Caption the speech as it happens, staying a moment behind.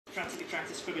frantically trying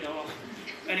to scrub it all off.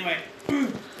 Anyway,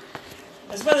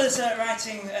 as well as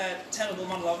writing terrible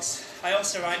monologues, I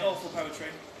also write awful poetry.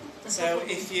 So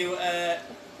if you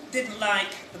didn't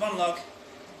like the monologue,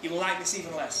 you will like this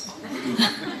even less.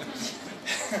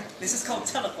 This is called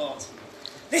Teleport.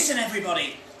 Listen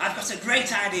everybody, I've got a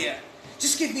great idea.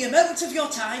 Just give me a moment of your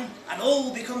time and all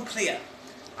will become clear.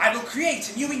 I will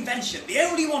create a new invention, the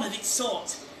only one of its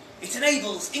sort. It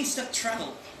enables instant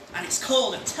travel, and it's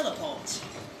called a teleport.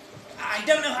 I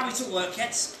don't know how it will work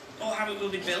yet, or how it will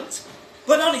be built,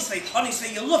 but honestly,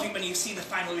 you'll love it when you see the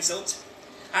final result.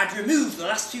 I'd remove the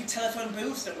last few telephone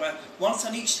booths that were once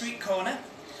on each street corner,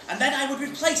 and then I would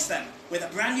replace them with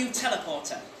a brand new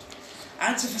teleporter.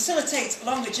 And to facilitate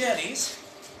longer journeys,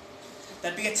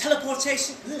 there'd be a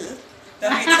teleportation station.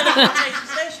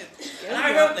 And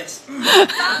I wrote this,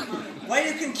 where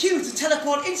you can queue to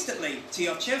teleport instantly to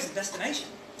your chosen destination.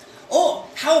 Or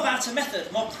how about a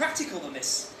method more practical than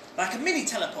this, like a mini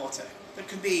teleporter that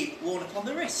can be worn upon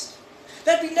the wrist?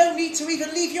 There'd be no need to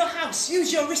even leave your house.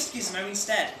 Use your wrist gizmo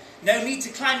instead. No need to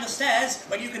climb the stairs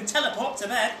when you can teleport to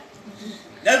bed.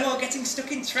 No more getting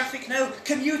stuck in traffic, no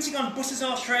commuting on buses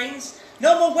or trains.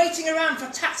 No more waiting around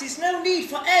for taxis, no need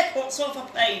for airports or for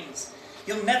planes.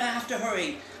 You'll never have to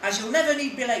hurry, as you'll never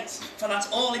need be late for that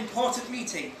all-important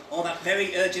meeting or that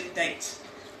very urgent date.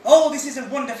 Oh, this is a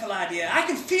wonderful idea. I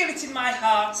can feel it in my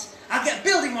heart. I'll get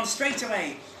building one straight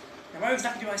away. Now, where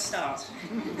exactly do I start?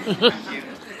 Thank you.